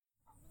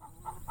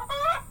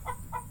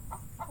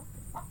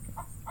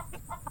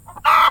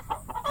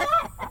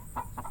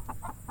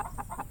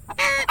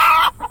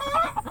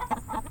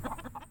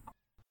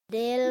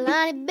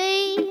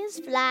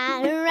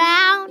flying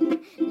around,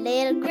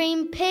 little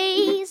green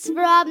peas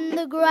from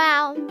the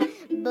ground,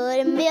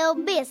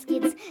 buttermilk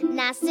biscuits,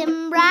 nice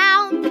and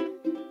brown.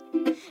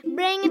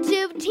 Bring it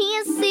to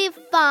Tennessee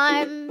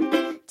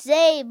farm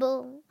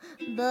table.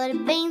 Butter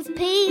beans,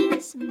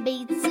 peas,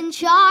 beets and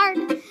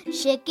chard,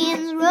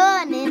 chickens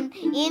running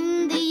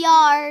in the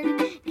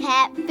yard,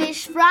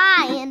 catfish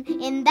frying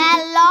in that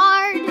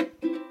lard.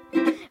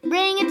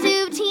 Bring it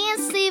to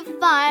Tennessee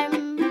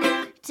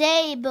farm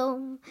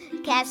table.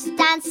 Cast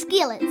iron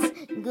skillets,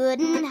 good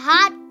and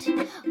hot.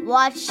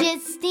 Watch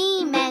it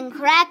steam and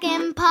crack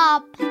and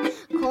pop.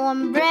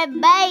 Cornbread,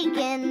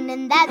 bacon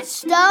in that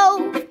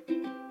stove.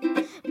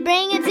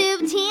 Bring it to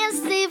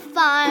Tennessee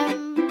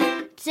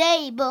farm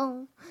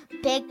table.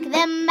 Pick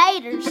them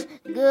maters,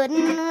 good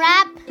and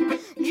ripe,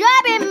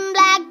 dropping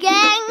black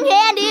and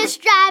candy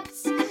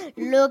stripes.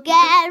 Look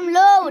at 'em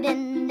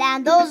loading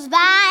down those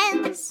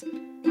vines.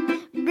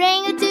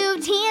 Bring it to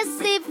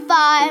Tennessee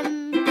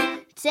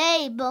farm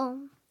table.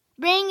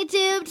 Bring it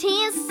to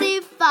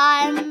Tennessee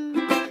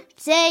farm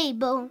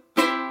table.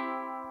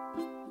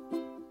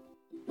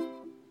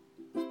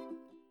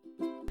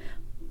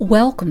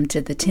 Welcome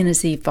to the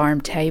Tennessee Farm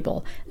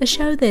Table, a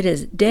show that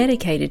is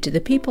dedicated to the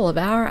people of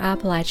our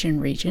Appalachian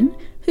region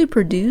who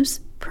produce,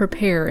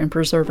 prepare, and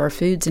preserve our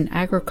foods and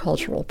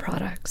agricultural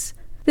products.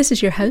 This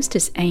is your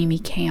hostess, Amy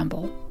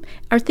Campbell.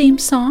 Our theme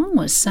song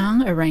was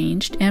sung,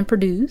 arranged, and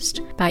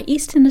produced by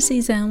East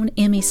Tennessee's own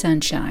Emmy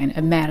Sunshine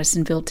of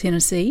Madisonville,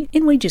 Tennessee,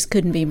 and we just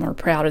couldn't be more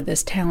proud of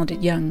this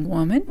talented young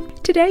woman.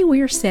 Today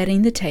we are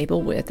setting the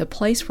table with a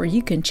place where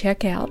you can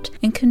check out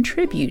and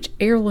contribute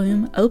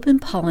heirloom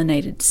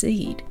open-pollinated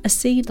seed, a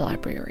seed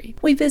library.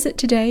 We visit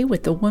today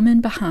with the woman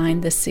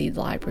behind the seed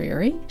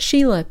library,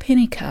 Sheila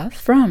Pennycuff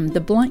from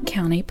the Blount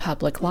County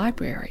Public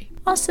Library.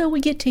 Also, we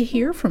get to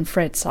hear from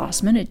Fred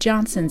Sossman at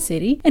Johnson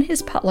City and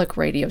his Potluck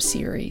Radio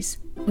series,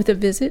 with a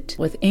visit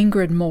with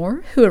Ingrid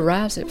Moore, who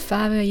arrives at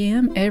 5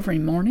 a.m. every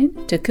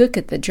morning to cook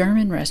at the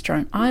German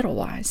restaurant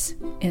Edelweiss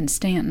in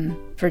Stanton,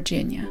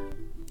 Virginia.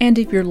 And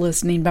if you're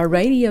listening by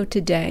radio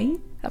today,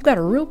 I've got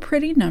a real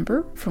pretty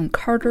number from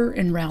Carter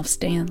and Ralph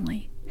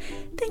Stanley.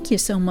 Thank you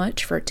so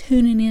much for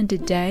tuning in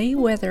today,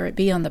 whether it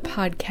be on the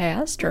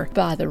podcast or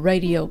by the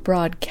radio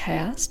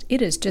broadcast.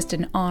 It is just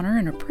an honor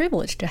and a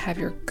privilege to have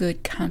your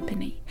good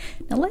company.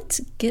 Now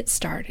let's get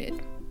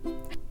started.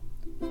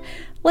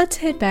 Let's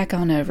head back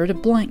on over to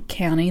Blount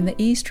County in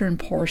the eastern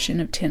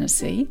portion of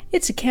Tennessee.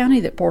 It's a county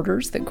that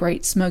borders the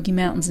Great Smoky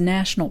Mountains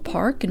National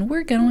Park, and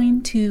we're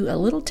going to a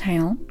little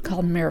town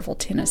called Maryville,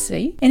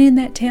 Tennessee. And in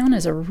that town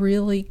is a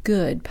really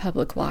good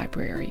public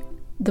library,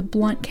 the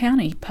Blount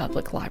County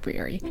Public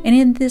Library. And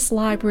in this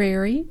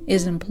library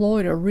is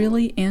employed a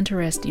really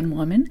interesting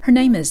woman. Her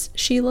name is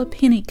Sheila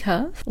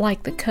Pennycuff,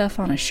 like the cuff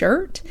on a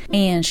shirt,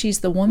 and she's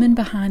the woman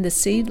behind the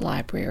seed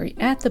library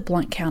at the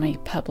Blount County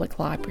Public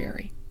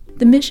Library.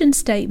 The mission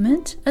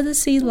statement of the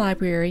seed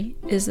library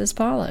is as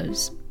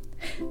follows.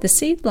 The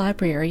seed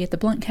library at the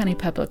Blount County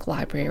Public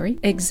Library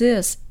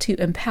exists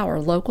to empower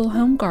local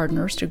home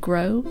gardeners to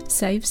grow,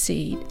 save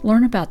seed,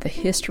 learn about the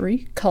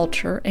history,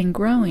 culture, and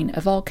growing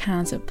of all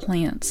kinds of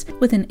plants,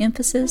 with an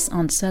emphasis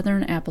on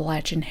Southern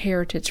Appalachian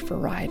heritage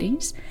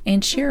varieties,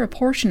 and share a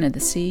portion of the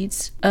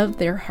seeds of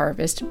their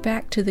harvest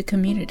back to the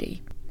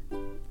community.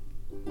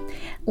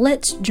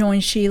 Let's join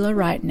Sheila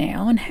right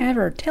now and have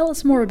her tell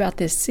us more about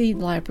this seed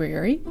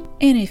library,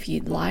 and if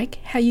you'd like,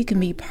 how you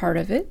can be part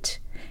of it,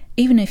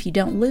 even if you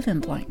don't live in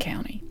Blount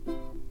County.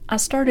 I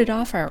started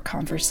off our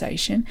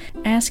conversation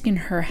asking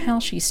her how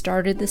she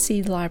started the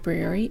seed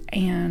library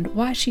and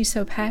why she's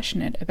so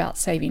passionate about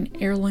saving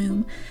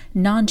heirloom,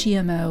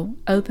 non-GMO,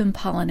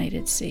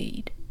 open-pollinated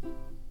seed.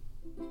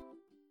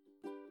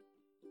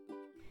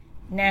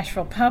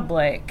 Nashville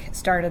Public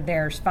started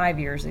theirs 5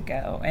 years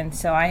ago, and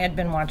so I had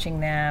been watching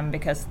them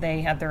because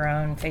they had their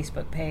own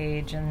Facebook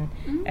page and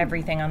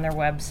everything on their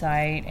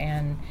website,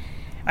 and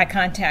I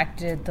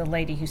contacted the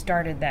lady who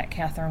started that,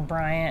 Catherine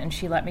Bryant, and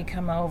she let me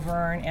come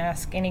over and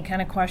ask any kind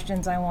of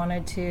questions I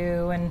wanted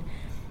to, and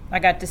I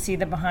got to see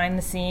the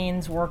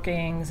behind-the-scenes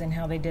workings and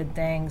how they did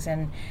things,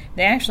 and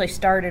they actually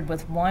started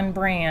with one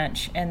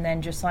branch, and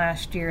then just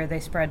last year they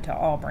spread to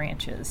all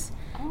branches.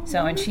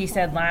 So, and she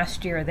said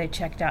last year they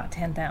checked out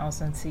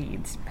 10,000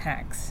 seeds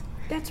packs.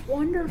 That's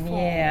wonderful.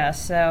 Yeah,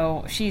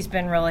 so she's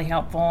been really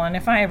helpful, and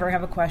if I ever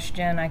have a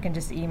question, I can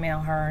just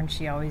email her, and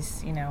she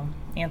always,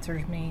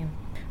 answers me.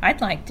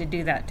 I'd like to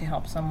do that to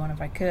help someone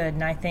if I could,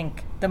 and I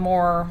think the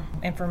more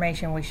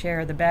information we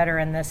share, the better,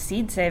 and the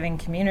seed-saving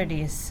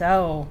community is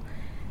so,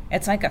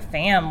 it's like a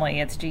family.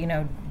 It's,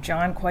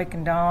 John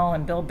Kuykendall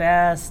and Bill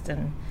Best,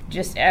 and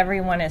just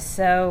everyone is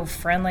so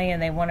friendly,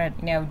 and they want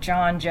to,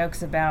 John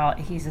jokes about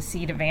he's a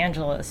seed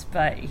evangelist,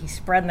 but he's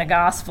spreading the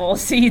gospel of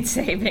seed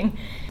saving.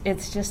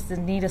 It's just the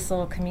neatest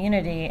little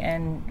community,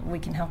 and we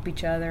can help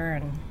each other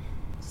and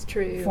it's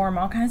true. Form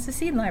all kinds of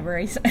seed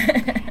libraries.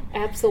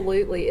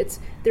 Absolutely.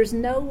 There's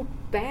no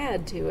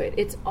bad to it.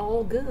 It's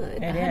all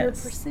good. It 100%.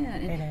 Is.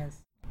 It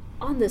is.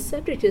 On the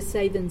subject of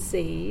saving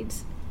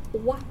seeds,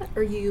 why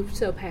are you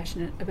so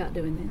passionate about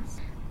doing this?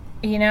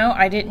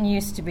 I didn't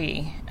used to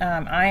be.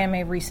 I am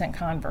a recent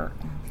convert.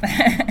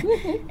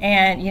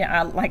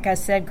 And, like I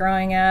said,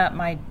 growing up,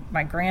 my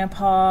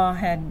grandpa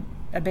had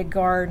a big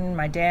garden.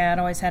 My dad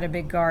always had a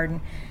big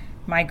garden.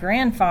 My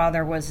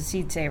grandfather was a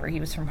seed saver. He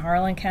was from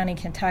Harlan County,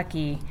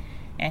 Kentucky,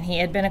 and he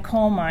had been a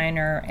coal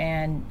miner,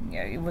 and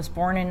he was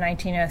born in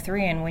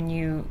 1903. And when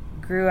you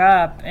grew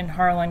up in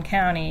Harlan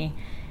County,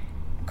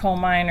 coal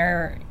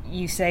miner,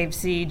 you saved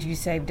seeds, you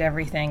saved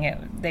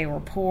everything. They were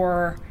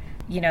poor.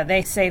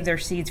 They saved their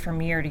seeds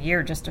from year to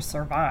year just to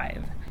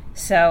survive.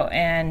 So,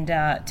 and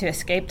to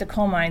escape the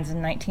coal mines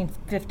in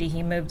 1950,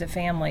 he moved the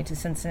family to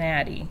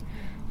Cincinnati.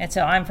 And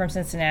so I'm from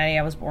Cincinnati.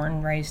 I was born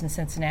and raised in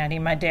Cincinnati.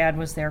 My dad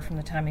was there from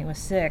the time he was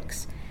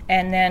 6.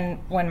 And then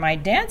when my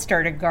dad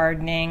started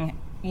gardening,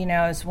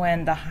 is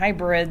when the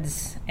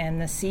hybrids and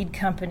the seed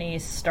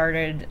companies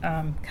started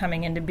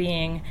coming into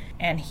being.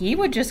 And he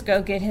would just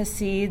go get his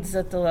seeds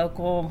at the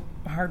local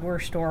hardware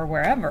store,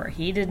 wherever.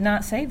 He did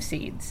not save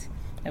seeds.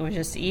 It was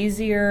just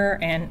easier,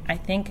 and I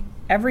think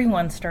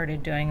everyone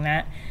started doing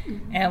that.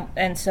 Mm-hmm.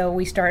 And so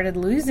we started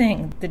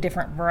losing the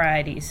different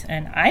varieties.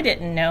 And I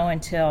didn't know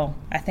until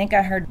I think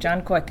I heard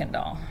John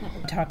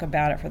Kuykendall talk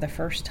about it for the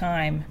first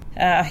time.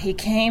 He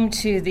came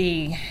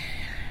to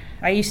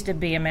I used to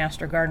be a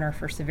master gardener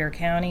for Sevier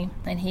County,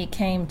 and he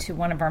came to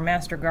one of our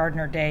master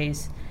gardener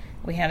days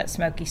we had at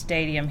Smoky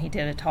Stadium. He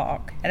did a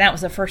talk, and that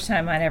was the first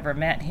time I'd ever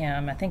met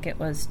him. I think it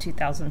was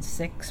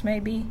 2006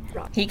 maybe.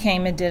 Right. He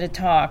came and did a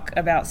talk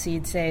about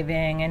seed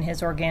saving and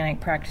his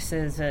organic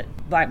practices at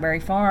Blackberry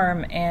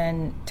Farm,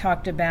 and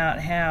talked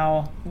about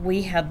how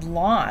we had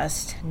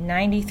lost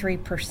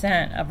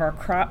 93% of our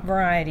crop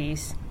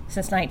varieties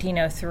since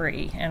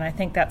 1903, and I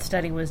think that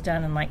study was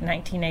done in like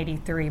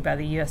 1983 by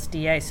the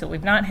USDA, so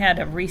we've not had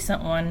a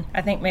recent one.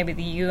 I think maybe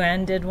the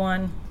UN did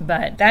one,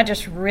 but that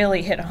just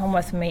really hit home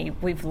with me.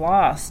 We've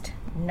lost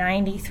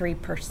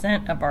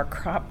 93% of our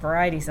crop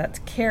varieties. That's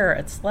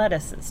carrots,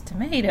 lettuces,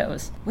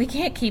 tomatoes. We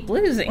can't keep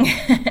losing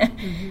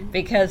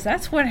because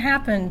that's what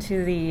happened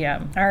to the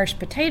Irish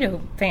potato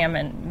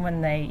famine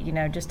when they,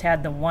 just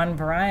had the one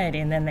variety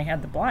and then they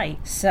had the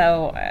blight.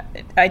 So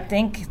I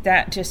think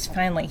that just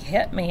finally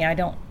hit me. I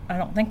don't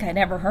think I'd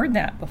ever heard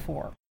that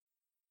before.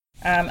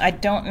 I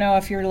don't know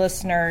if your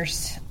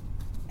listeners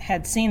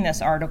had seen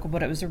this article,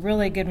 but it was a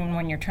really good one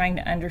when you're trying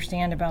to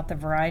understand about the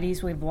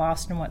varieties we've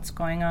lost and what's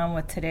going on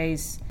with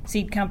today's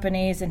seed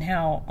companies and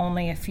how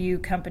only a few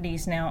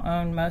companies now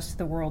own most of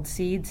the world's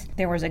seeds.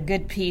 There was a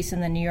good piece in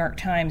the New York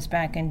Times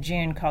back in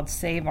June called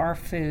Save Our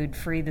Food,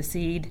 Free the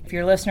Seed. If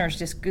your listeners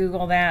just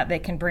Google that, they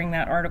can bring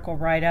that article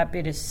right up.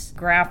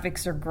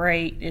 Graphics are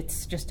great.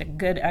 It's just a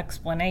good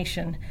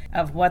explanation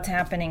of what's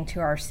happening to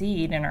our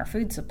seed and our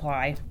food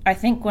supply. I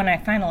think when I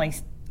finally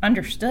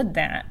understood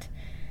that,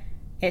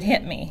 it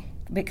hit me,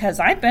 because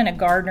I've been a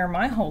gardener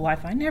my whole life.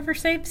 I never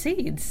saved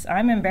seeds.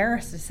 I'm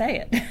embarrassed to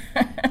say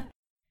it.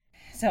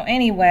 So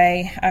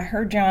anyway, I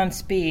heard John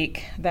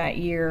speak that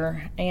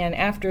year, and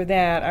after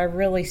that, I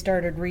really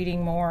started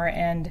reading more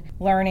and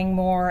learning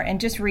more.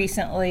 And just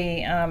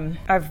recently,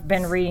 I've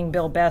been reading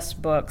Bill Best's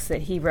books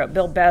that he wrote.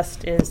 Bill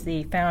Best is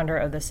the founder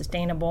of the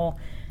Sustainable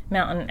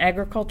Mountain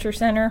Agriculture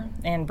Center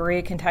in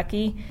Berea,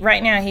 Kentucky.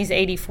 Right now, he's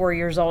 84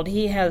 years old.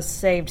 He has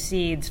saved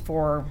seeds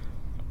for,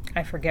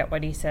 I forget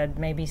what he said,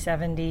 maybe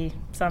 70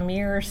 some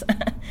years.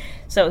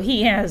 So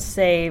he has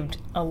saved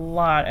a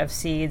lot of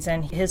seeds,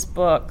 and his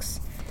books,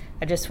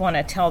 I just want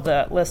to tell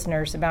the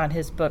listeners about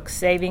his book,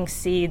 Saving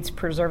Seeds,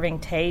 Preserving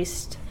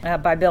Taste,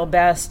 by Bill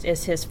Best,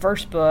 is his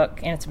first book,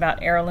 and it's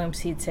about heirloom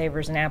seed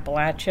savers in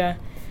Appalachia.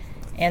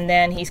 And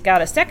then he's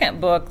got a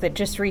second book that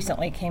just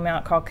recently came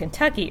out called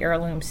Kentucky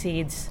Heirloom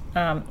Seeds,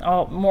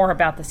 more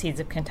about the seeds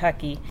of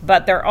Kentucky.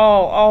 But they're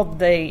all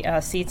the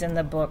seeds in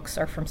the books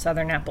are from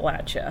southern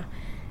Appalachia.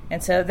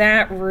 And so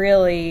that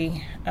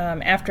really,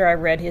 after I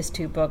read his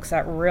two books,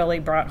 that really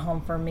brought home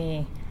for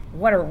me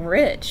what a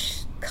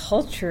rich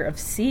culture of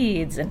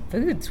seeds and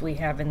foods we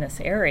have in this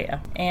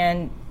area,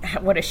 and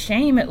what a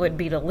shame it would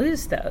be to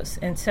lose those.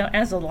 And so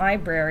as a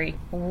library,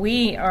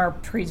 we are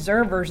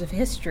preservers of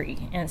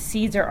history, and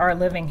seeds are our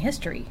living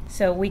history.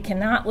 So we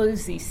cannot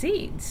lose these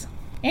seeds.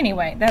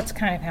 Anyway, that's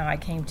kind of how I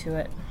came to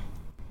it.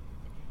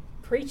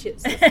 Preach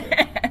it,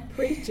 sister.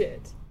 Preach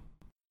it.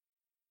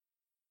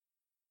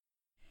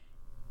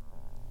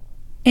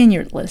 And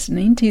you're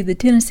listening to the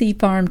Tennessee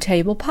Farm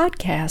Table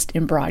podcast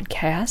and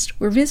broadcast.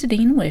 We're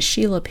visiting with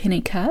Sheila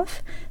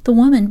Pennycuff, the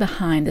woman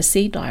behind the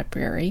Seed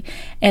Library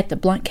at the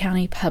Blount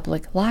County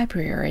Public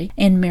Library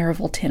in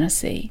Maryville,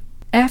 Tennessee.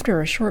 After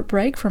a short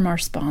break from our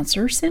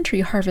sponsor, Century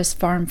Harvest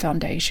Farm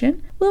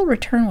Foundation, we'll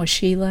return with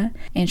Sheila,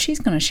 and she's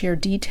going to share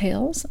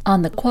details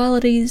on the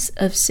qualities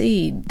of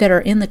seed that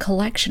are in the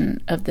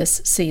collection of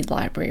this seed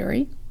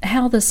library,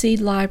 how the seed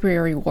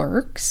library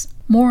works,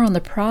 more on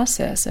the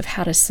process of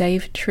how to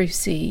save true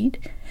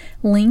seed,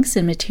 links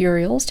and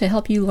materials to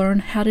help you learn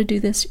how to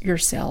do this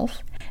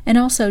yourself, and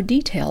also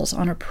details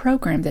on a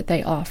program that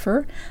they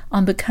offer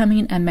on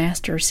becoming a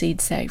master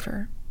seed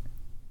saver.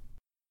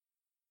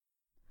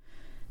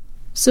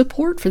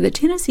 Support for the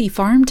Tennessee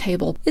Farm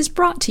Table is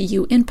brought to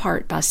you in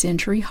part by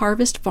Century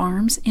Harvest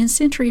Farms and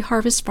Century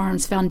Harvest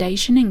Farms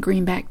Foundation in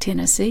Greenback,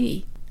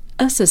 Tennessee.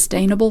 A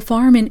sustainable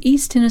farm in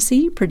East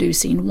Tennessee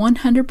producing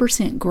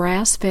 100%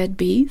 grass-fed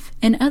beef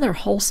and other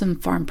wholesome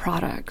farm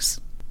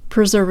products.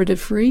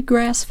 Preservative-free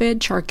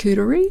grass-fed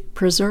charcuterie,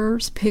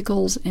 preserves,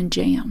 pickles, and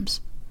jams.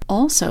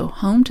 Also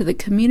home to the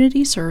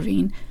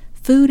community-serving,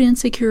 food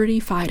insecurity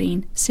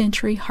fighting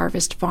Century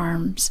Harvest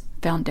Farms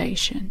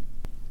Foundation.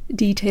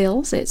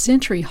 Details at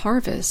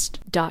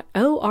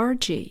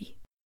centuryharvest.org.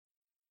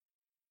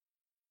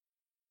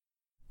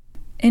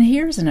 And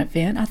here's an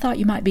event I thought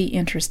you might be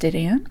interested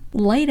in.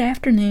 Late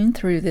afternoon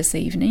through this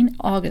evening,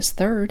 August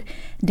 3rd,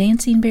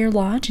 Dancing Bear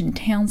Lodge in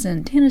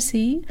Townsend,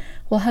 Tennessee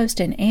will host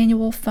an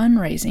annual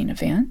fundraising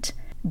event,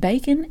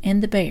 Bacon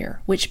and the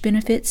Bear, which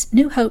benefits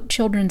New Hope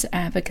Children's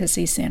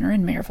Advocacy Center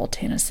in Maryville,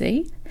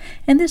 Tennessee.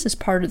 And this is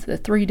part of the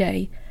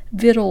 3-day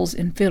Vittles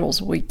and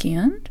Fiddles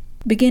weekend,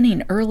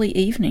 beginning early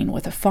evening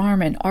with a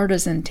farm and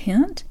artisan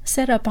tent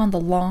set up on the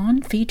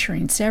lawn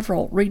featuring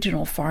several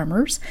regional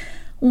farmers,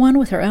 one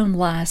with her own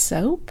lye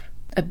soap,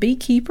 a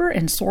beekeeper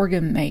and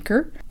sorghum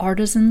maker,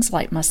 artisans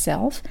like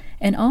myself,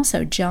 and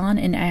also John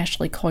and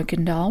Ashley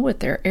Kuykendall with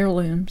their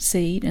heirloom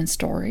seed and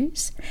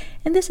stories.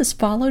 And this is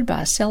followed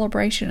by a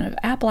celebration of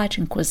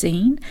Appalachian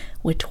cuisine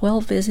with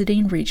 12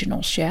 visiting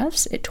regional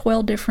chefs at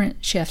 12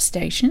 different chef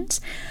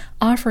stations,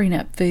 offering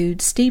up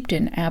food steeped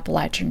in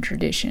Appalachian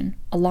tradition,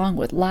 along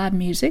with live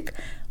music,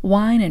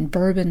 wine and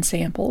bourbon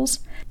samples,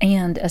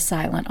 and a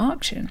silent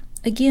auction.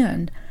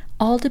 Again,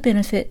 all to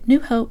benefit New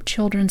Hope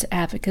Children's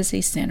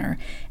Advocacy Center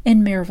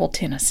in Maryville,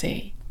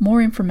 Tennessee. More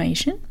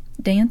information,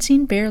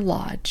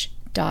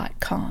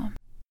 dancingbearlodge.com.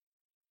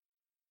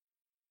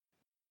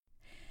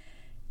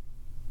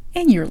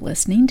 And you're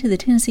listening to the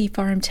Tennessee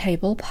Farm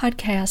Table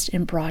podcast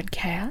and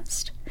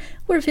broadcast.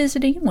 We're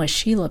visiting with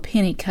Sheila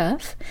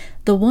Pennycuff,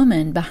 the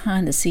woman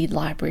behind the Seed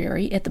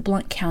Library at the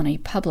Blount County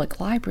Public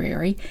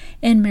Library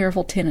in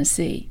Maryville,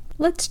 Tennessee.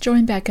 Let's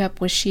join back up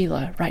with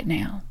Sheila right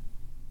now.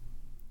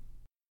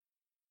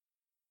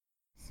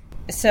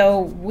 So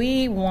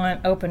we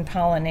want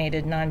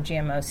open-pollinated,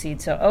 non-GMO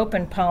seeds. So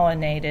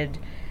open-pollinated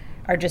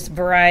are just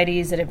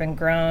varieties that have been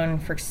grown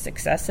for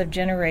successive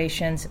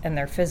generations, and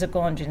their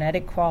physical and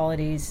genetic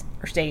qualities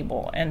are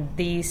stable. And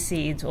these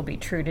seeds will be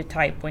true to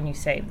type when you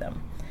save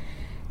them.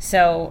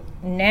 So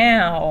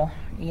now,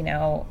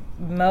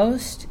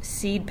 most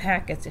seed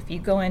packets, if you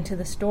go into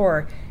the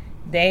store,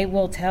 they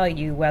will tell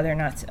you whether or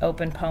not it's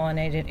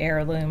open-pollinated,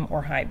 heirloom,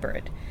 or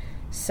hybrid.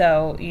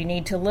 So you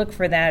need to look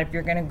for that if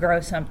you're going to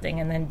grow something,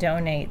 and then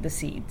donate the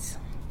seeds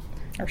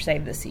or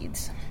save the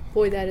seeds.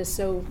 Boy, that is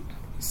so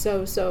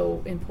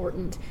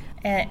important.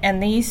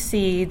 And these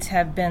seeds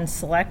have been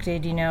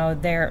selected,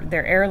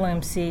 they're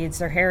heirloom seeds,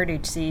 they're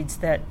heritage seeds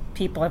that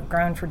people have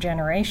grown for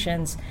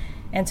generations.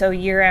 And so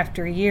year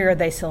after year,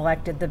 they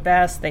selected the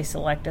best, they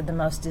selected the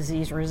most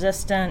disease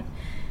resistant.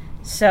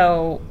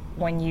 So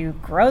when you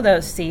grow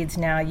those seeds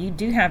now, you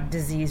do have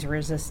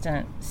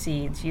disease-resistant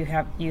seeds. You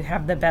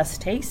have the best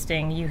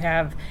tasting. You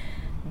have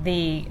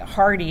the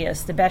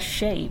hardiest, the best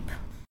shape.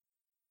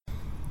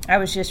 I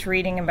was just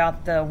reading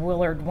about the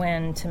Willard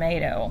Wynn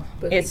tomato.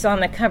 It's on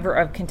the cover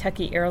of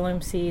Kentucky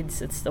Heirloom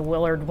Seeds. It's the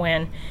Willard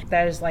Wynn.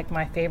 That is like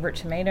my favorite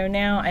tomato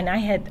now. And I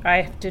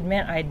have to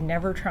admit, I'd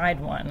never tried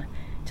one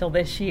till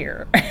this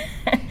year.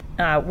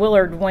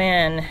 Willard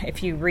Wynn,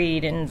 if you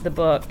read in the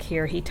book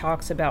here, he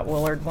talks about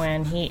Willard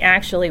Wynn. He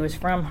actually was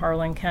from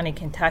Harlan County,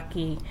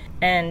 Kentucky,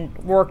 and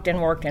worked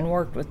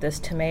with this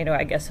tomato,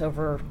 I guess,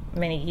 over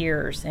many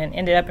years, and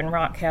ended up in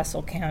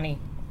Rockcastle County.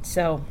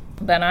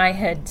 But I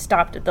had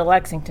stopped at the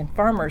Lexington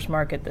Farmers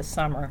Market this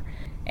summer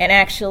and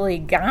actually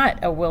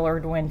got a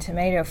Willard Wynn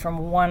tomato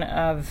from one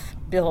of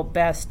Bill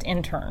Best's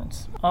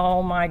interns.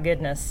 Oh my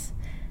goodness.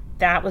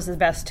 That was the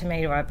best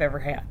tomato I've ever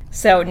had.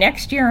 So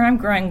next year I'm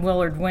growing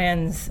Willard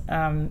Wynns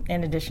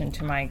in addition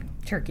to my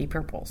turkey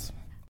purples.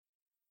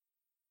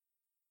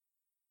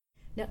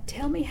 Now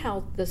tell me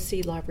how the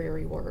seed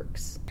library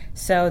works.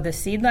 So the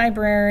seed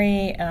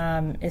library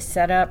is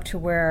set up to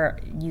where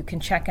you can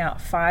check out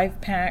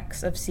 5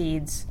 packs of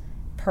seeds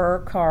per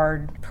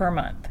card per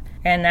month.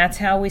 And that's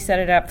how we set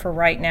it up for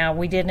right now.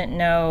 We didn't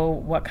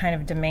know what kind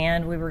of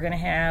demand we were going to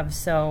have,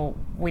 so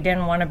we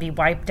didn't want to be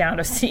wiped out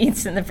of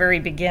seeds in the very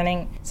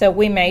beginning. So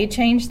we may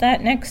change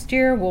that next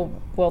year.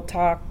 We'll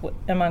talk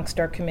amongst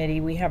our committee.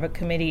 We have a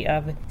committee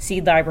of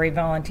seed library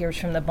volunteers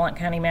from the Blount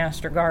County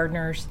Master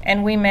Gardeners,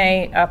 and we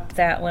may up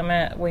that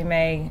limit.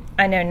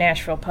 I know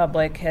Nashville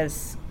Public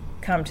has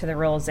come to the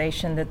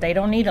realization that they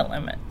don't need a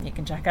limit. You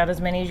can check out as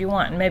many as you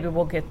want, and maybe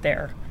we'll get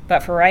there.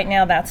 But for right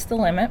now, that's the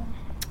limit.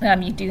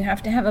 You do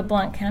have to have a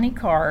Blount County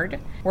card.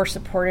 We're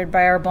supported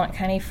by our Blount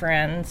County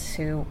friends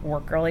who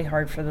work really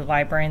hard for the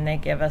library, and they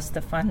give us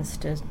the funds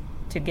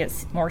to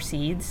get more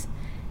seeds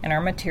and our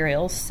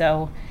materials.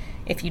 So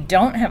if you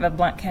don't have a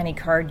Blount County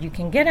card, you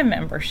can get a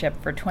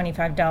membership for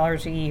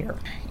 $25 a year.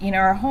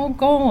 Our whole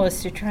goal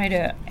is to try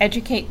to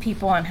educate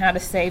people on how to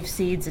save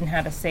seeds and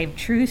how to save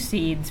true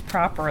seeds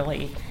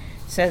properly,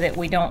 so that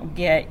we don't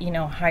get,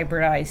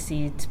 hybridized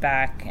seeds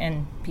back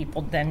and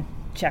people then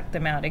check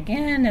them out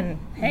again and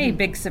hey,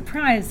 big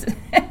surprise,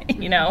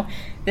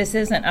 this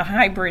isn't a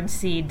hybrid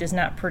seed, does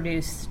not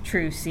produce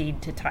true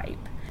seed to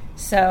type.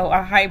 So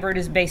a hybrid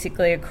is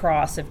basically a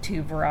cross of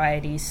two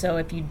varieties. So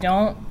if you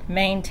don't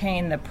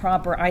maintain the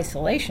proper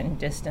isolation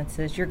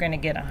distances, you're going to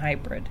get a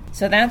hybrid.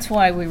 So that's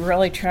why we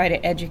really try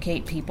to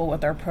educate people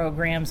with our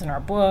programs and our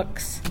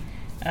books.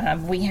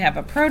 We have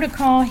a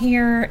protocol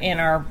here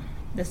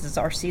this is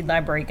our seed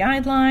library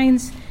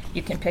guidelines.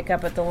 You can pick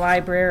up at the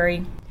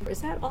library.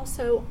 Is that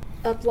also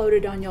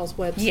uploaded on y'all's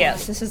website?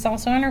 Yes, this is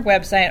also on our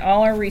website.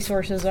 All our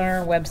resources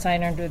are on our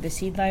website under the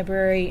seed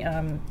library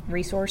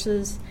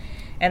resources.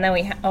 And then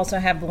we also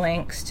have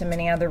links to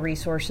many other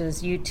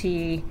resources. UT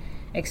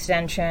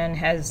Extension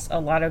has a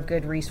lot of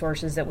good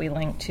resources that we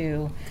link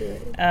to.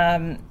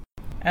 Good.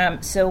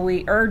 So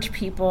we urge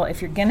people, if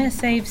you're going to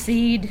save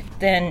seed,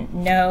 then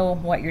know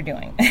what you're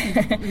doing.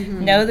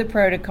 Know the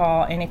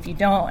protocol. And if you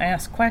don't,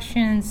 ask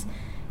questions.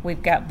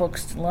 We've got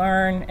books to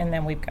learn, and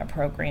then we've got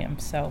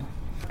programs. So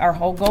our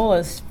whole goal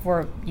is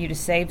for you to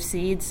save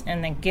seeds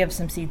and then give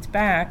some seeds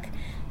back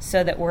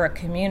so that we're a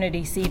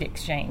community seed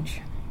exchange.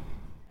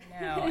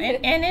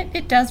 And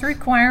it does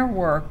require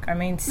work. I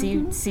mean,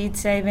 seed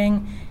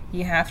saving,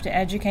 you have to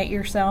educate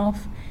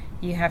yourself.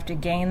 You have to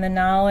gain the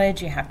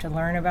knowledge. You have to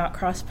learn about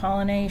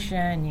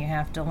cross-pollination. You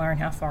have to learn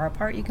how far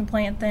apart you can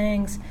plant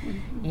things.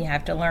 You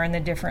have to learn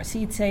the different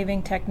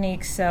seed-saving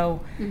techniques.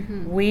 So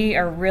we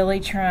are really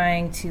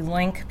trying to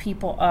link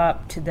people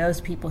up to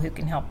those people who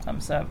can help them.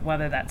 So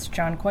whether that's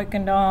John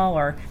Kuykendall,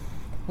 or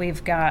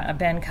we've got a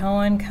Ben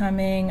Cohen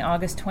coming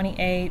August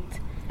 28th.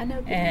 I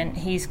know Ben. And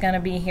he's going to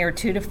be here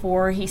 2 to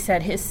 4. He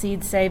said his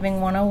Seed Saving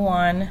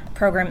 101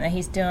 program that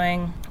he's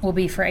doing will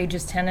be for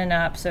ages 10 and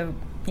up. So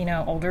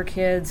older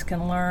kids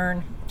can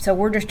learn. So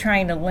we're just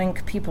trying to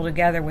link people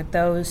together with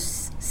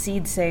those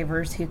seed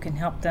savers who can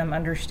help them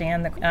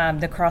understand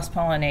the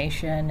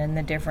cross-pollination and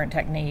the different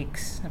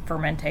techniques,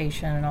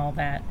 fermentation and all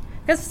that.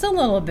 Because it's a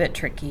little bit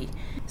tricky.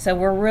 So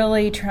we're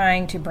really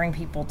trying to bring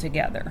people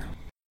together.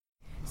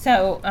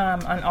 So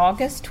on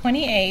August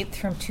 28th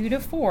from 2 to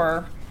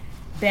 4,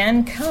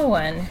 Ben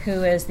Cohen,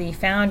 who is the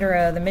founder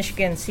of the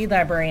Michigan Seed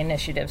Library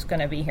Initiative, is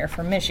going to be here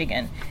from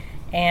Michigan.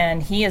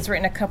 And he has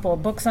written a couple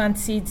of books on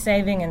seed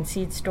saving and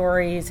seed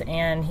stories,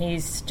 and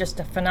he's just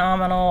a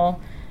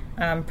phenomenal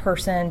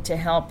person to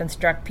help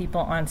instruct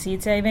people on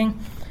seed saving.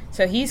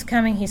 So he's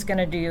coming. He's going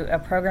to do a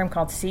program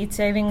called Seed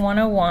Saving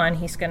 101.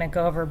 He's going to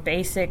go over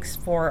basics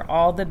for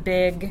all the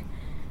big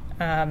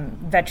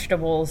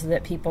vegetables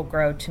that people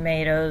grow,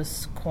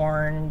 tomatoes,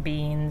 corn,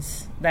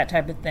 beans, that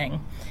type of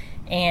thing.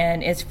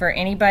 And it's for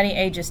anybody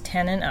ages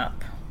 10 and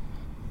up.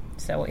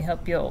 So we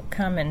hope you'll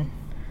come and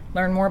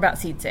learn more about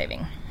seed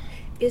saving.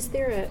 Is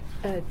there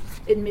a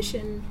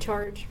admission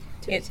charge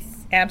to It's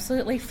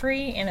absolutely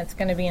free, and it's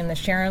going to be in the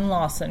Sharon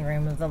Lawson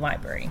room of the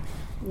library.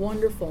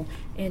 Wonderful.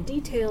 And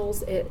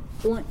details at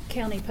Blount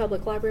County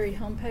Public Library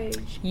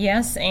homepage?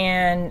 Yes,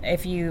 and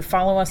if you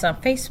follow us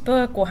on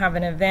Facebook, we'll have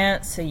an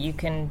event so you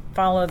can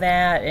follow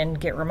that and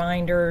get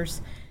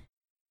reminders.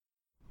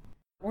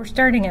 We're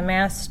starting a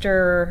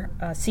Master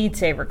Seed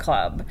Saver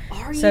Club.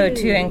 Are so you?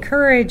 To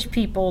encourage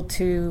people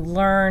to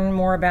learn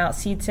more about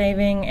seed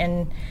saving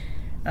and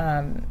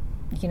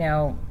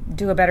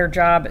do a better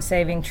job at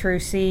saving true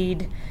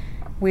seed,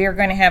 we are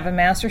going to have a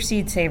Master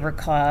Seed Saver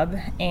Club,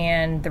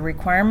 and the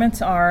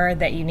requirements are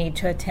that you need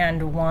to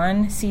attend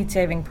one seed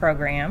saving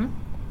program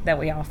that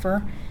we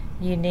offer.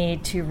 You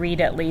need to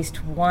read at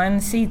least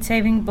one seed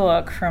saving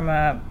book from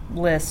a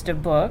list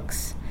of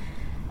books,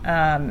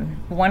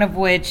 one of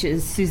which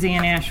is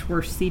Suzanne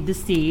Ashworth's Seed to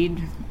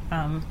Seed,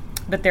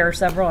 but there are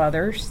several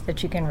others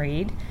that you can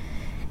read.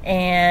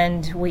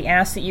 And we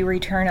ask that you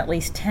return at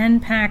least 10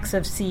 packs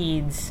of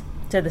seeds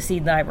to the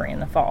seed library in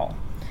the fall.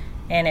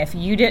 And if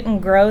you didn't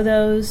grow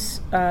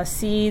those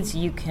seeds,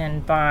 you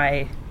can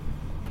buy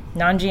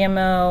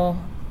non-GMO,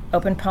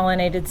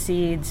 open-pollinated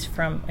seeds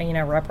from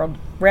a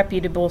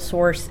reputable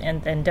source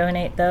and then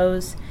donate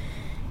those.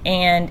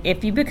 And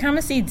if you become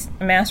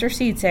a Master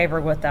Seed Saver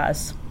with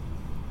us,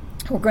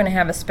 we're going to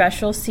have a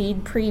special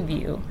seed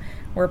preview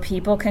where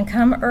people can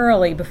come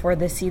early before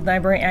the seed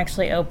library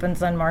actually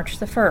opens on March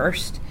the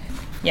 1st.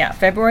 Yeah,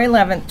 February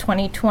 11th,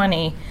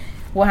 2020,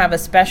 we'll have a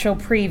special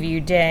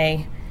preview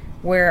day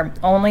where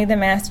only the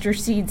Master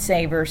Seed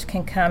Savers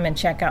can come and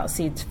check out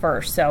seeds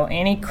first. So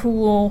any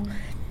cool,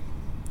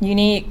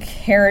 unique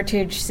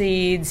heritage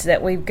seeds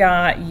that we've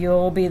got,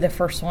 you'll be the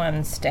first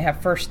ones to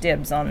have first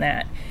dibs on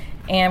that.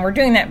 And we're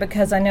doing that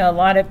because I know a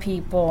lot of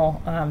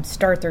people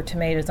start their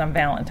tomatoes on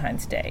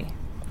Valentine's Day.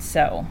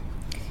 So,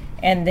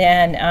 and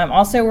then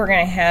also we're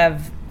going to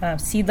have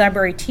Seed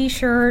Library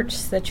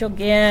t-shirts that you'll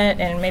get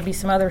and maybe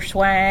some other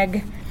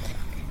swag.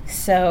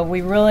 So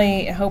we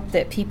really hope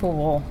that people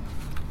will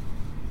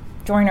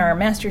join our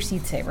Master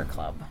Seed Saver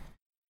Club.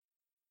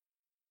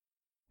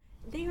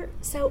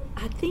 So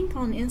I think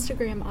on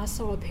Instagram I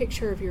saw a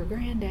picture of your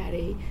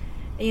granddaddy,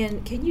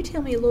 And can you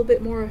tell me a little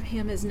bit more of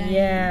him, his name?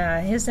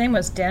 Yeah, his name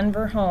was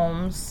Denver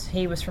Holmes.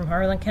 He was from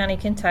Harlan County,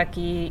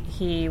 Kentucky.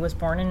 He was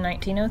born in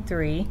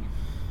 1903.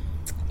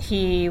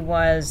 He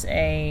was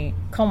a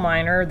coal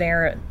miner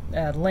there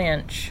at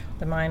Lynch,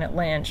 the mine at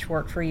Lynch,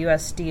 worked for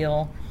U.S.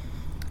 Steel.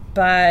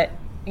 But,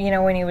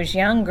 when he was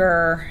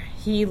younger,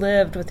 he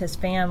lived with his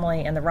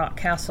family in the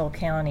Rockcastle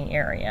County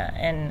area.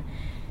 And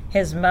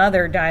his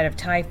mother died of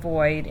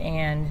typhoid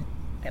and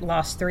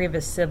lost 3 of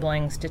his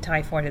siblings to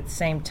typhoid at the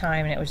same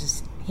time. And it was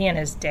just he and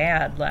his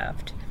dad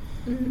left.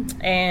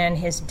 Mm-hmm. And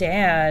his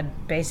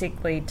dad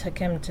basically took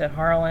him to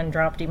Harlan,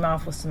 dropped him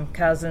off with some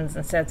cousins,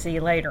 and said, "See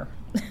you later."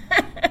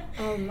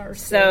 Oh, mercy.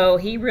 So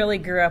he really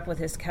grew up with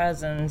his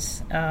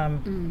cousins,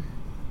 and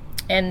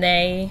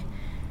they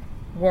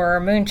were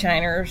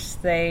moonshiners.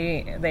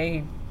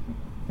 They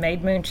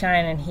made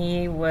moonshine, and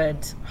he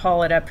would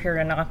haul it up here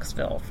to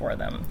Knoxville for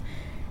them.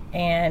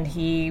 And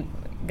he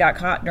got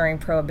caught during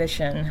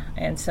Prohibition,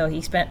 and so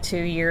he spent 2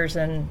 years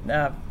in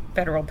the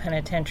federal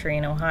penitentiary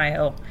in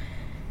Ohio.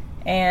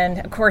 And,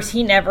 of course,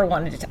 he never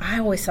wanted to. I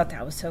always thought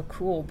that was so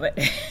cool, but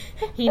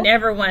he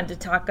never wanted to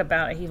talk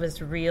about it. He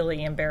was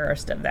really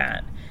embarrassed of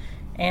that.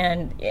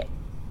 And,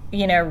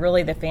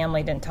 really the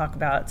family didn't talk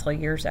about it until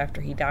years after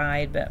he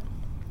died. But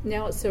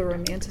now it's so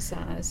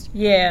romanticized.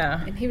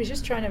 Yeah. And he was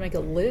just trying to make a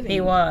living.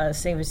 He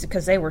was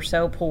because they were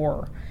so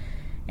poor.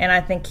 And I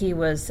think he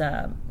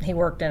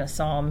worked in a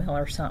sawmill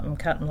or something,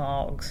 cutting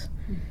logs.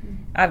 Mm-hmm.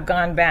 I've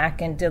gone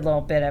back and did a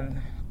little bit of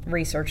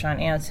research on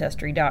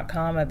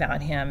Ancestry.com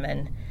about him,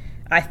 and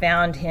I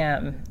found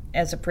him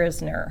as a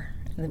prisoner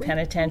in the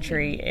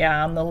penitentiary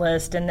on the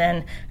list. And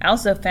then I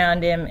also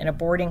found him in a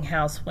boarding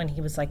house when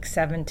he was like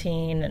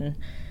 17, and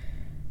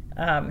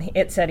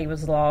it said he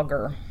was a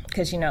logger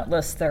because, it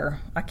lists their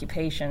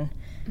occupation.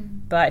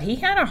 Mm-hmm. But he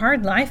had a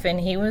hard life, and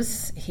he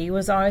was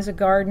always a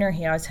gardener.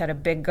 He always had a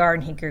big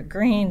garden. He grew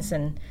greens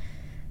and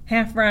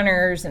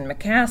half-runners and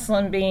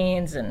McCaslin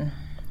beans and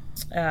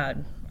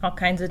all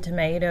kinds of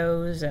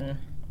tomatoes. And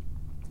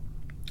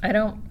I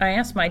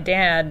asked my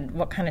dad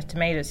what kind of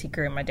tomatoes he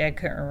grew. My dad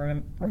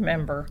couldn't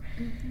remember.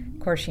 Mm-hmm.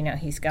 Of course,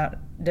 he's got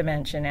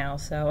dementia now,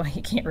 so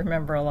he can't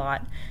remember a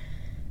lot.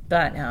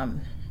 But,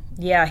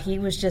 he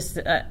was just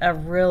a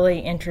really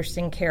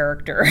interesting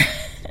character.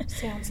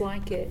 Sounds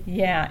like it.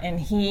 Yeah, and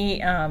he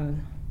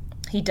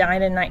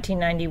died in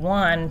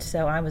 1991,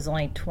 so I was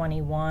only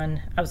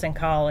 21. I was in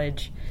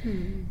college.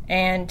 Mm-hmm.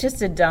 And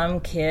just a dumb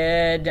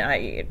kid,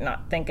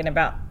 not thinking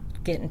about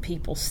getting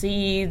people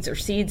seeds or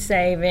seed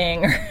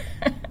saving or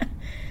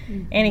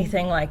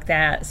anything like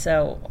that.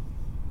 So,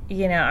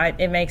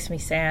 it makes me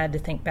sad to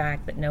think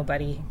back that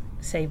nobody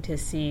saved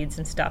his seeds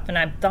and stuff. And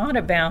I've thought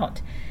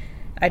about,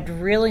 I'd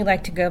really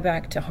like to go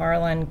back to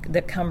Harlan,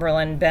 the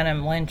Cumberland,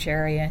 Benham, Lynch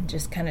area, and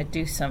just kind of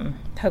do some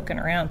poking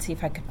around, see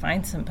if I could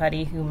find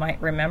somebody who might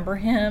remember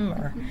him,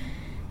 or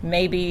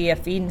maybe a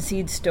feed and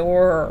seed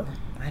store, or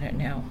I don't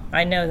know.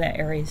 I know that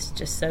area is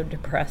just so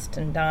depressed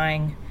and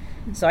dying.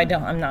 So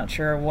I'm not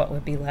sure what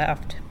would be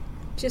left.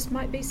 Just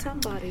might be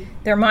somebody.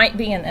 There might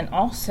be, and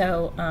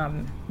also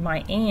my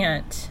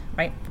aunt,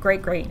 my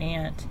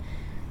great-great-aunt,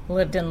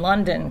 lived in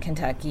London,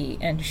 Kentucky,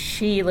 and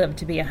she lived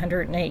to be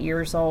 108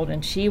 years old,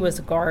 and she was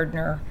a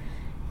gardener,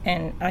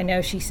 and I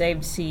know she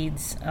saved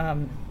seeds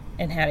and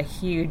had a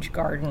huge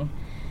garden.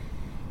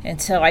 And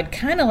so I'd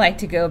kind of like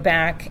to go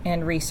back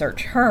and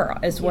research her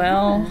as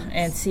well,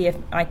 and see if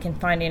I can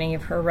find any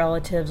of her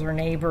relatives or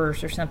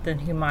neighbors or something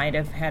who might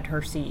have had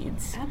her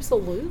seeds.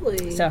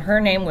 Absolutely. So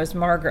her name was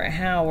Margaret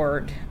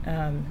Howard,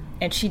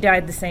 and she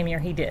died the same year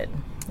he did,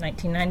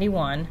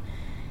 1991.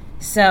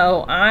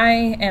 So I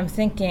am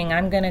thinking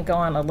I'm going to go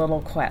on a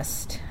little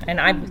quest.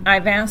 And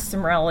I've asked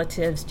some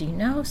relatives, do you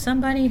know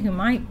somebody who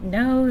might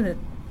know that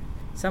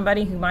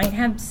somebody who might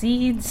have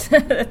seeds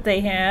that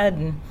they had?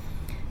 And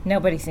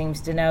nobody seems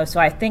to know,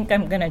 so I think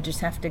I'm going to just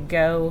have to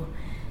go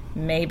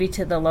maybe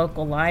to the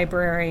local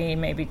library,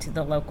 maybe to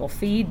the local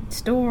feed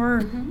store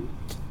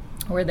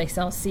where they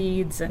sell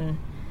seeds, and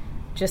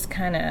just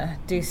kind of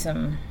do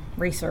some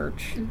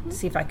research,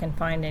 see if I can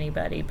find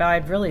anybody. But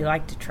I'd really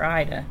like to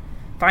try to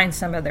find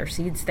some of their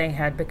seeds they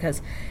had,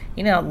 because,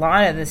 a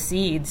lot of the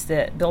seeds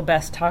that Bill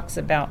Best talks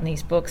about in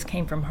these books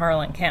came from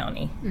Harlan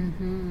County.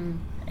 Mm-hmm.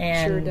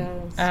 And, sure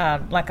does.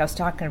 Like I was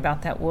talking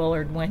about that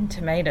Willard Wynn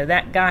tomato,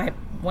 that guy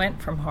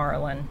went from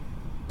Harlan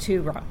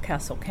to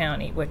Rockcastle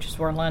County, which is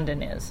where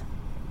London is.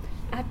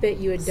 I bet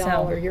you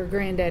 $1 your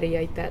granddaddy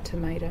ate that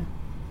tomato.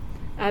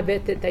 I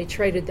bet that they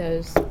traded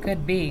those.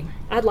 Could be.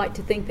 I'd like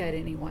to think that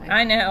anyway.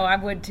 I know, I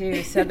would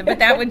too. So, but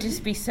that would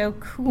just be so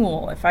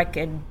cool if I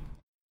could.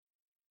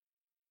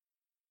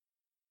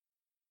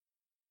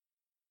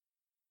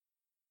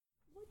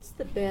 What's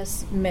the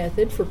best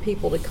method for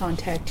people to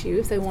contact you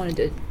if they wanted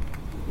to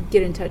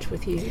get in touch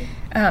with you?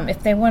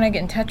 If they want to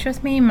get in touch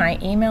with me, my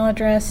email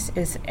address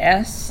is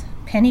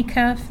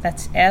spennycuff,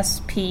 that's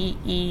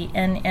SPENNYCUFF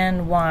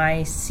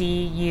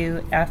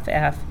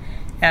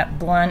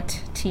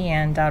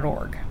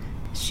 @blunttn.org.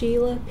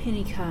 Sheila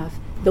Pennycuff,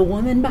 the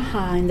woman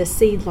behind the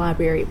Seed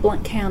Library at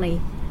Blount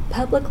County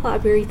Public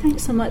Library,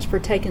 thanks so much for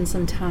taking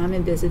some time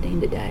and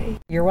visiting today.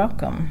 You're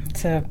welcome.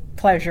 It's a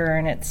pleasure,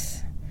 and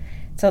it's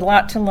a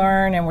lot to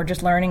learn, and we're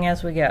just learning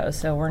as we go.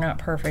 So we're not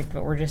perfect,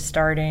 but we're just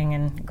starting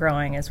and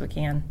growing as we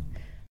can.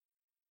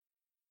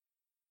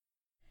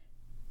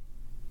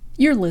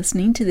 You're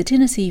listening to the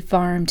Tennessee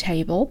Farm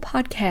Table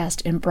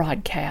podcast and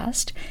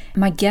broadcast.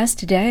 My guest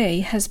today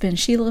has been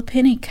Sheila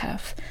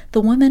Pennycuff,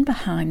 the woman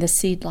behind the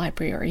Seed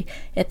Library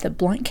at the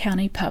Blount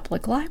County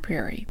Public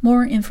Library.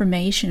 More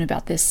information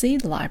about this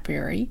Seed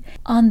Library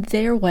on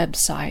their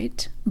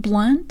website,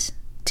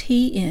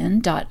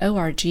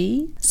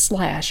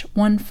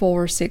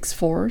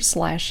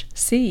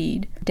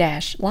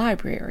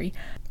 blunttn.org/1464/seed-library.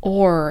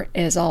 Or,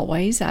 as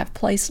always, I've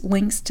placed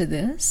links to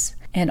this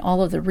and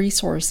all of the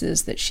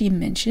resources that she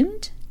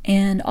mentioned,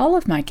 and all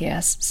of my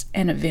guests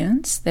and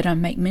events that I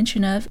make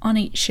mention of on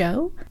each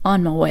show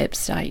on my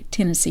website,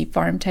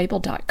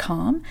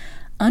 TennesseeFarmTable.com,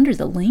 under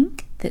the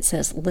link that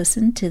says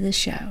Listen to the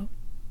Show.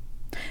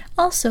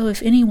 Also,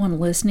 if anyone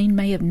listening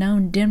may have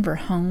known Denver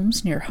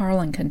Holmes near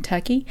Harlan,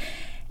 Kentucky,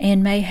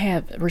 and may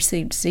have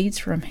received seeds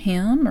from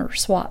him or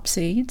swap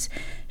seeds,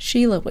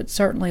 Sheila would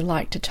certainly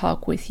like to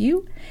talk with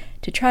you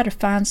to try to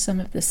find some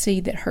of the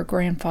seed that her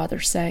grandfather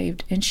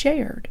saved and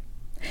shared.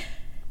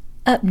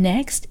 Up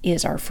next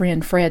is our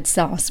friend Fred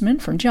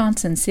Sossman from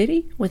Johnson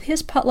City with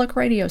his Potluck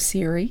Radio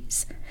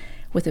series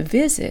with a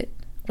visit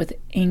with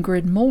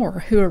Ingrid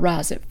Moore, who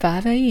arrives at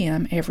 5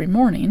 a.m. every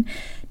morning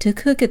to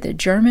cook at the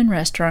German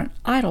restaurant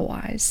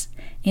Edelweiss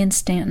in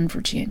Stanton,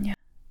 Virginia.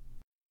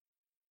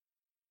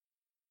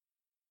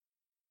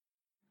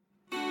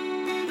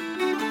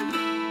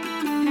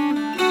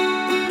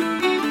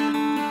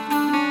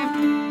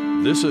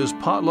 This is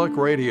Potluck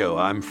Radio.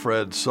 I'm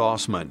Fred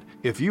Sossman.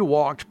 If you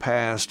walked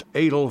past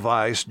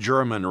Edelweiss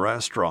German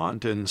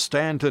Restaurant in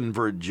Stanton,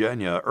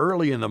 Virginia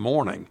early in the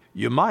morning,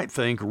 you might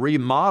think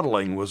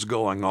remodeling was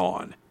going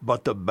on.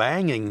 But the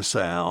banging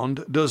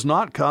sound does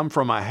not come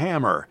from a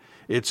hammer.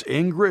 It's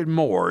Ingrid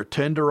Moore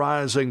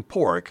tenderizing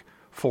pork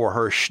for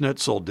her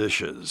schnitzel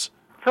dishes.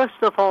 First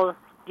of all,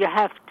 you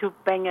have to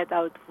bang it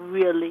out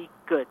really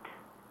good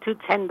to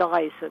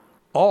tenderize it.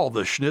 All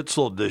the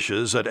schnitzel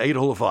dishes at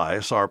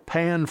Edelweiss are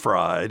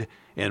pan-fried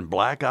in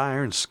black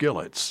iron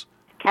skillets.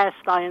 Cast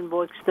iron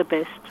works the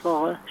best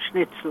for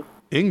schnitzel.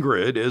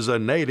 Ingrid is a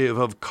native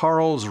of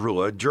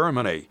Karlsruhe,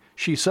 Germany.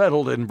 She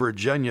settled in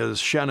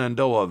Virginia's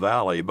Shenandoah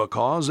Valley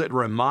because it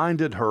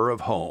reminded her of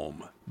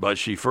home. But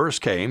she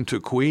first came to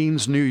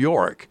Queens, New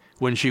York,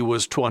 when she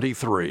was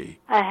 23.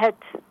 I had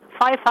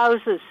 5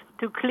 houses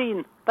to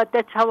clean, but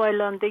that's how I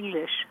learned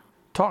English.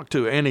 Talk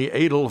to any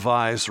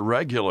Edelweiss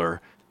regular,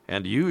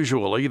 and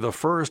usually the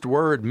first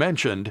word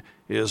mentioned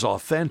is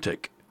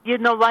authentic. You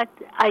know what?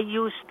 I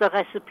used the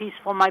recipes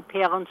for my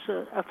parents,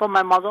 for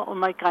my mother and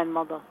my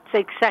grandmother. It's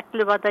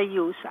exactly what I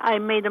use. I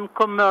made them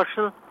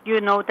commercial. You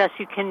know that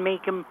you can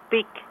make them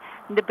big.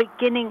 In the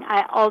beginning,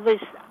 I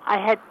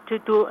had to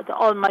do it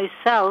all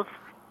myself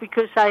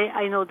because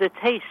I know the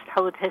taste,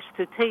 how it has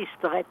to taste,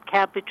 the red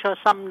cabbage or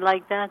something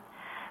like that.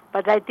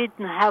 But I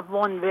didn't have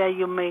one where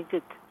you make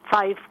it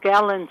 5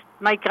 gallons.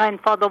 My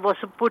grandfather was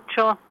a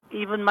butcher.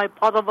 Even my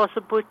brother was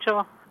a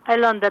butcher. I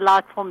learned a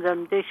lot from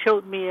them. They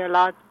showed me a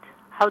lot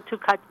how to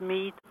cut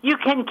meat. You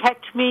can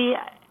catch me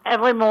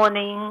every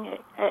morning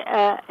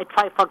at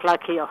 5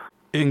 o'clock here.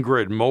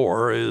 Ingrid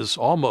Moore is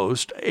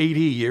almost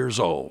 80 years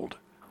old.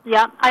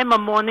 Yeah, I'm a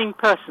morning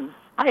person.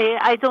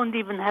 I don't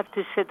even have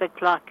to set a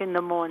clock in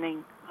the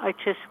morning. I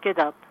just get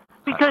up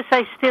because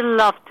I still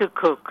love to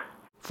cook.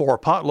 For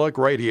Potluck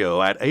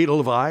Radio at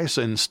Edelweiss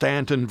in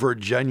Stanton,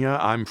 Virginia,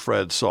 I'm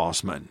Fred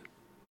Sossman.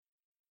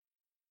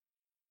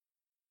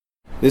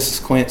 This is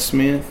Clint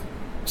Smith,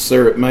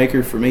 syrup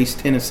maker from East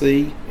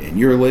Tennessee, and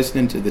you're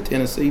listening to the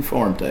Tennessee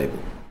Farm Table.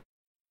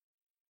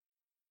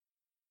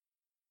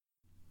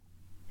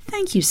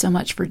 Thank you so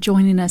much for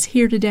joining us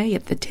here today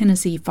at the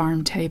Tennessee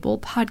Farm Table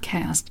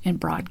podcast and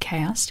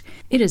broadcast.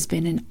 It has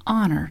been an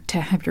honor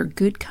to have your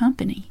good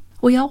company.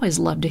 We always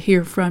love to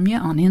hear from you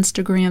on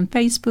Instagram,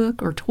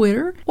 Facebook, or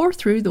Twitter, or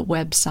through the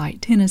website,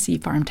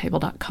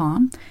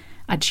 TennesseeFarmTable.com.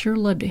 I'd sure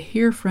love to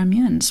hear from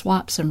you and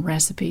swap some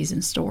recipes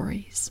and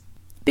stories.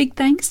 Big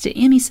thanks to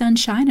Emmy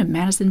Sunshine of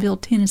Madisonville,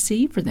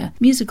 Tennessee for the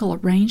musical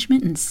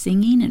arrangement and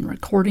singing and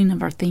recording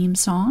of our theme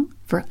song.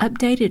 For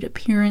updated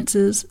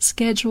appearances,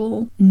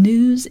 schedule,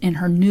 news, and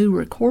her new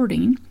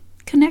recording,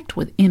 connect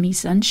with Emmy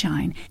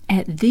Sunshine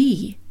at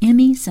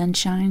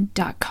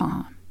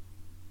theemmysunshine.com.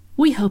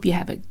 We hope you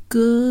have a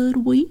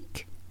good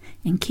week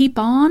and keep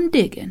on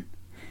digging.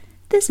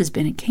 This has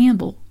been a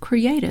Campbell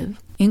Creative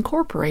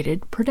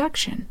Incorporated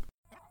production.